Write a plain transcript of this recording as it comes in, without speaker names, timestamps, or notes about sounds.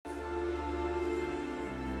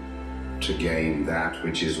to gain that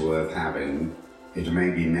which is worth having, it may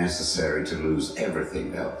be necessary to lose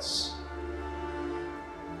everything else.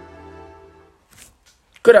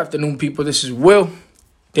 Good afternoon, people. This is Will.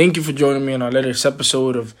 Thank you for joining me on our latest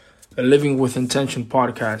episode of the Living with Intention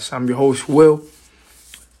podcast. I'm your host, Will.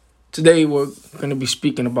 Today, we're going to be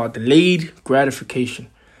speaking about delayed gratification.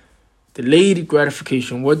 Delayed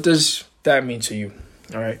gratification. What does that mean to you?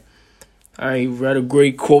 All right. I read a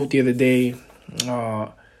great quote the other day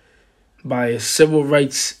by a civil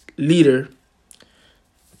rights leader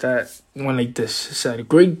that went like this. It said,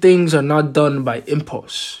 "Great things are not done by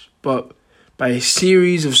impulse, but by a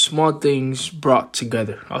series of small things brought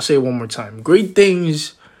together." I'll say it one more time. Great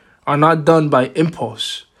things are not done by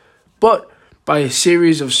impulse, but by a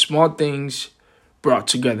series of small things brought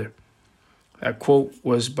together. That quote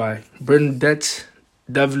was by Bernadette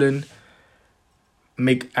Devlin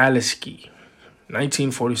McAliskey,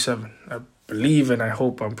 1947. I believe and I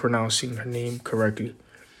hope I'm pronouncing her name correctly.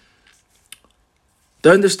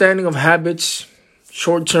 The understanding of habits,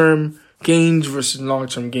 short-term gains versus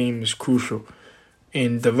long-term gain is crucial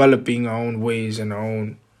in developing our own ways and our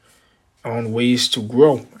own ways to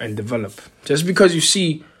grow and develop. Just because you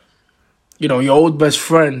see, your old best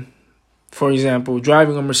friend, for example,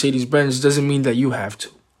 driving a Mercedes-Benz doesn't mean that you have to.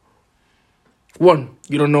 One,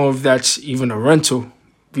 you don't know if that's even a rental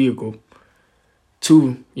vehicle.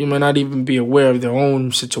 Two, you may not even be aware of their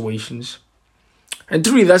own situations. And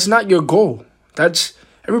three, that's not your goal.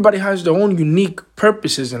 Everybody has their own unique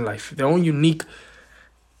purposes in life, their own unique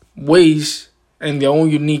ways and their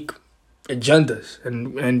own unique agendas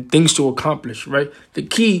and things to accomplish, right? The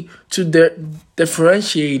key to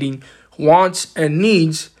differentiating wants and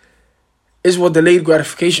needs is what delayed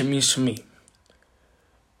gratification means to me.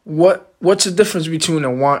 What's the difference between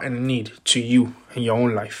a want and a need to you in your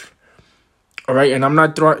own life? All right, and I'm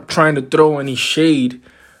not trying to throw any shade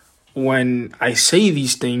when I say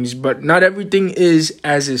these things, but not everything is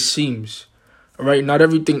as it seems. All right, not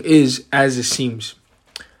everything is as it seems.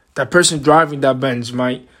 That person driving that Benz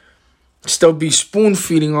might still be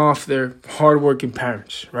spoon-feeding off their hardworking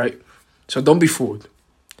parents, right? So don't be fooled.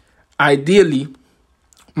 Ideally,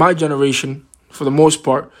 my generation, for the most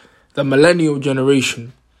part, the millennial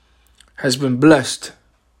generation, has been blessed.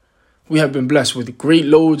 We have been blessed with great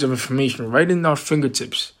loads of information right in our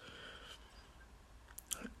fingertips.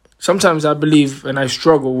 Sometimes I believe and I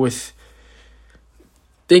struggle with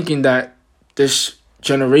thinking that this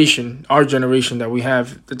generation, our generation that we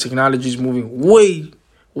have, the technology is moving way,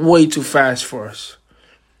 way too fast for us.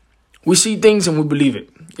 We see things and we believe it.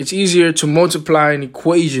 It's easier to multiply an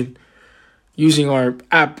equation using our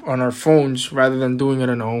app on our phones rather than doing it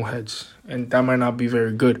in our own heads. And that might not be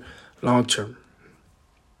very good long term.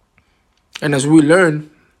 And as we learn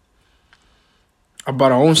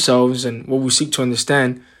about our own selves and what we seek to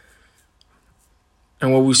understand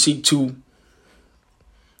and what we seek to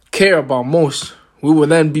care about most, we will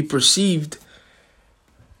then be perceived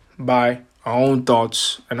by our own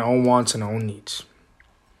thoughts and our own wants and our own needs.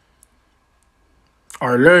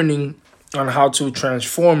 Our learning on how to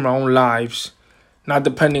transform our own lives, not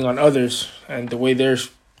depending on others and the way they're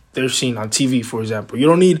seen on TV, for example. You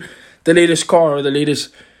don't need the latest car or the latest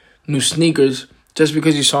new sneakers just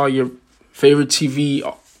because you saw your favorite TV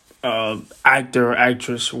actor or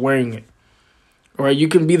actress wearing it. All right, you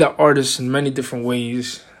can be the artist in many different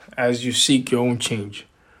ways as you seek your own change.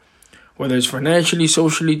 Whether it's financially,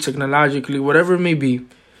 socially, technologically, whatever it may be,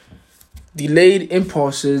 delayed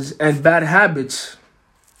impulses and bad habits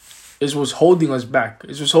is what's holding us back.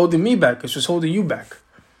 It's what's holding me back. It's what's holding you back.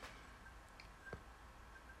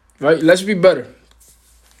 Right? Let's be better.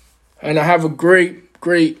 And I have a great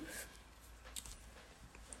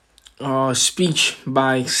speech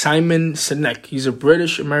by Simon Sinek. He's a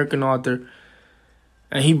British-American author.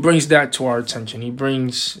 And he brings that to our attention. He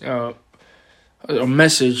brings a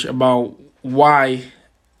message about why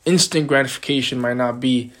instant gratification might not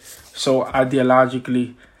be so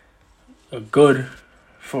ideologically good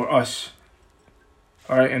for us.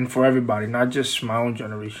 All right, and for everybody, not just my own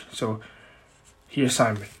generation. So here's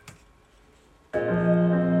Simon.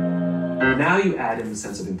 Now you add in the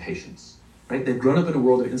sense of impatience, right? They've grown up in a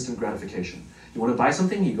world of instant gratification. You want to buy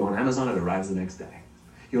something, you go on Amazon, it arrives the next day.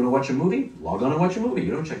 You want to watch a movie? Log on and watch a movie.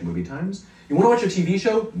 You don't check movie times. You want to watch a TV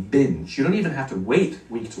show? Binge. You don't even have to wait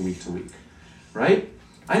week to week to week, right?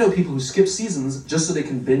 I know people who skip seasons just so they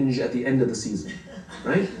can binge at the end of the season,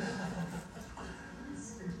 right?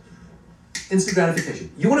 Instant gratification.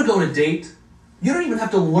 You want to go on a date? You don't even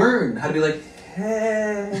have to learn how to be like,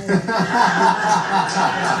 hey.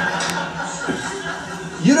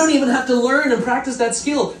 You don't even have to learn and practice that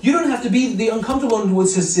skill. You don't have to be the uncomfortable one who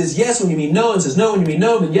says yes when you mean no and says no when you mean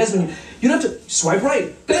no, but yes when you don't have to swipe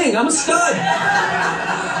right. Bang, I'm a stud.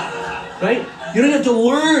 Right? You don't have to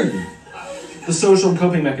learn the social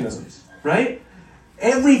coping mechanisms, right?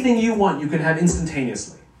 Everything you want, you can have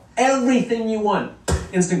instantaneously. Everything you want,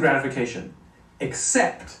 instant gratification,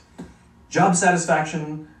 except job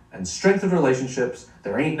satisfaction and strength of relationships.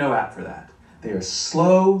 There ain't no app for that. They are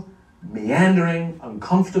slow, meandering,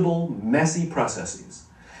 uncomfortable, messy processes.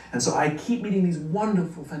 And so I keep meeting these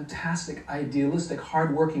wonderful, fantastic, idealistic,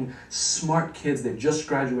 hardworking, smart kids. They've just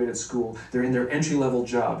graduated school. They're in their entry-level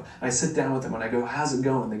job. I sit down with them and I go, how's it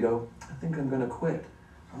going? They go, I think I'm going to quit.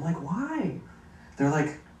 I'm like, why? They're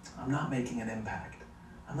like, I'm not making an impact.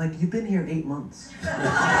 I'm like, you've been here 8 months. You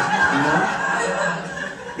know?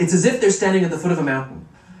 It's as if they're standing at the foot of a mountain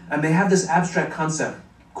and they have this abstract concept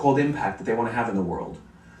called impact that they want to have in the world,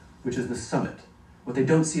 which is the summit. What they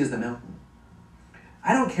don't see is the mountain.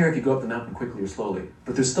 I don't care if you go up the mountain quickly or slowly,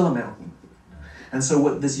 but there's still a mountain. And so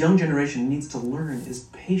what this young generation needs to learn is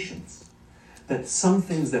patience. That some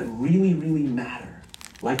things that really, really matter,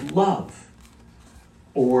 like love,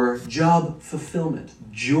 or job fulfillment,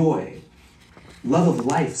 joy, love of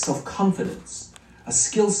life, self-confidence, a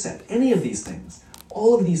skill set, any of these things,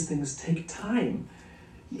 all of these things take time.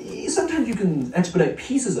 Sometimes you can expedite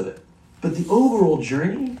pieces of it, but the overall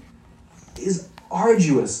journey is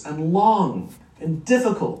arduous and long and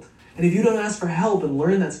difficult. And if you don't ask for help and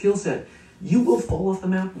learn that skill set, you will fall off the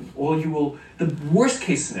mountain, or you will, the worst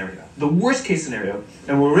case scenario,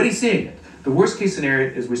 and we're already seeing it, the worst case scenario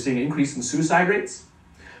is we're seeing an increase in suicide rates,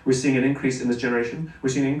 we're seeing an increase in this generation, we're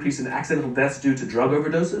seeing an increase in accidental deaths due to drug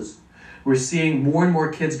overdoses, we're seeing more and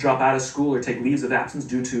more kids drop out of school or take leaves of absence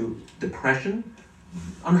due to depression.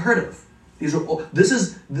 Unheard of. These are all, this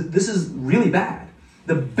is really bad.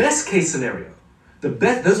 The best case scenario,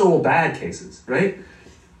 those are all bad cases, right?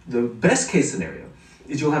 The best case scenario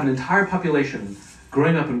is you'll have an entire population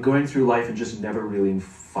growing up and going through life and just never really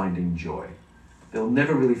finding joy. They'll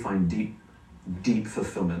never really find deep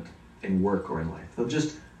fulfillment in work or in life. They'll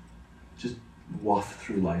just waft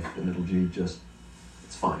through life and it'll be just,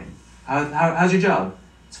 it's fine. How's your job?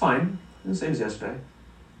 It's fine. The same as yesterday.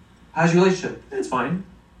 How's your relationship? It's fine.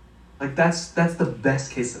 Like that's the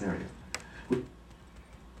best case scenario.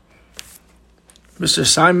 Mr.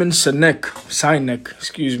 Simon Sinek,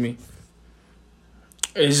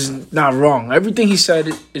 is not wrong. Everything he said,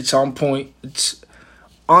 it's on point. It's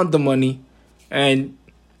on the money, and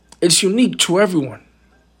it's unique to everyone.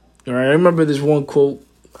 All right, I remember this one quote.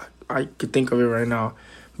 I could think of it right now,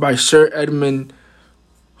 by Sir Edmund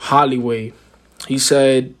Holloway. He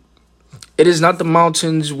said, "It is not the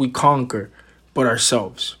mountains we conquer, but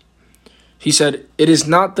ourselves." He said, "It is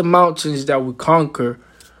not the mountains that we conquer,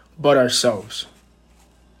 but ourselves."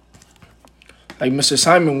 Like Mr.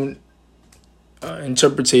 Simon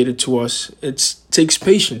interpreted it to us, it takes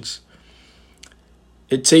patience.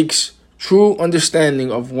 It takes true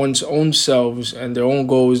understanding of one's own selves and their own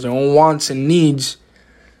goals, their own wants and needs,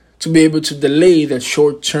 to be able to delay that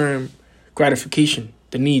short-term gratification,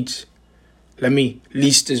 the needs. Let me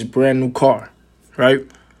lease this brand new car, right?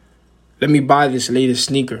 Let me buy this latest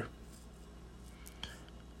sneaker.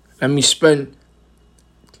 Let me spend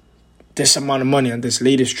this amount of money on this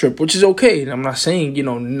latest trip, which is okay. And I'm not saying,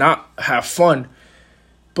 not have fun,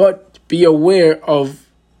 but be aware of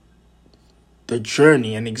the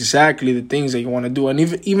journey and exactly the things that you want to do. And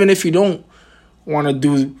even if you don't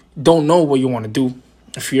know what you want to do,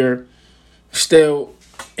 if you're still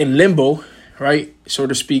in limbo, right, so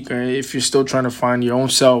to speak, or if you're still trying to find your own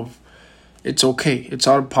self, it's okay. It's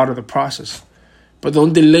all part of the process. But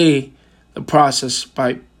don't delay the process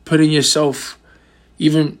by putting yourself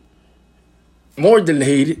even more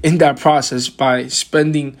delayed in that process by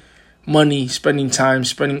spending money, spending time,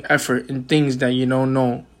 spending effort in things that you don't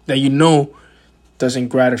know, that you know doesn't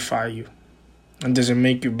gratify you and doesn't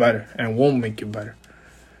make you better and won't make you better.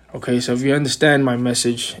 Okay, so if you understand my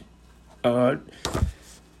message,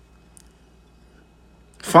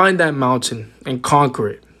 find that mountain and conquer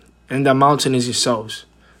it. And that mountain is yourselves.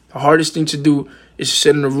 The hardest thing to do is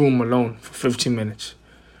sit in a room alone for 15 minutes.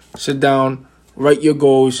 Sit down, write your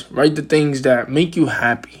goals, write the things that make you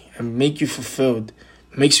happy and make you fulfilled,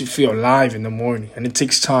 makes you feel alive in the morning. And it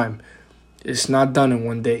takes time. It's not done in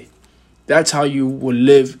one day. That's how you will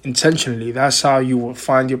live intentionally. That's how you will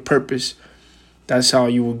find your purpose. That's how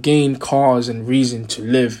you will gain cause and reason to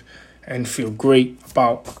live and feel great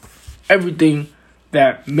about everything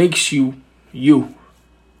that makes you you.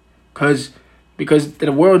 Because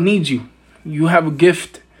the world needs you. You have a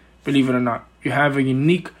gift, believe it or not. You have a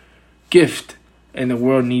unique gift, and the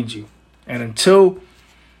world needs you. And until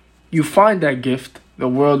you find that gift, the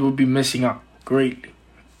world will be missing out greatly.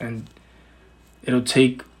 And it'll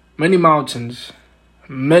take many mountains,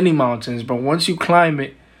 but once you climb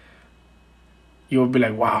it, you'll be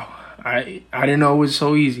like, wow, I didn't know it was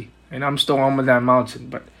so easy. And I'm still on that mountain,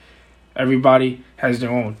 but everybody has their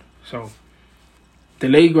own. So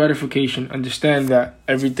delayed gratification, understand that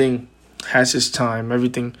everything has its time.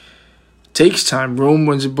 Everything takes time. Rome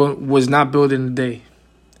was not built in a day.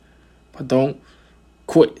 But don't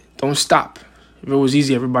quit. Don't stop. If it was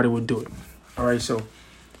easy, everybody would do it. All right, so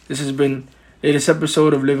this has been the latest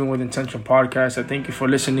episode of Living with Intention podcast. I thank you for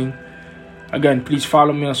listening. Again, please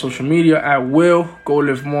follow me on social media at Will Go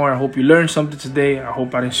Live More. I hope you learned something today. I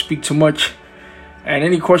hope I didn't speak too much. And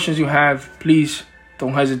any questions you have, please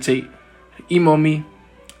don't hesitate. Email me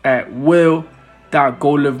at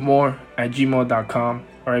will.golivemore@gmail.com.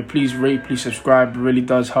 All right, please rate, please subscribe. It really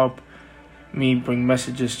does help me bring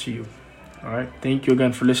messages to you. All right, thank you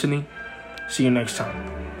again for listening. See you next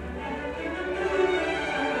time.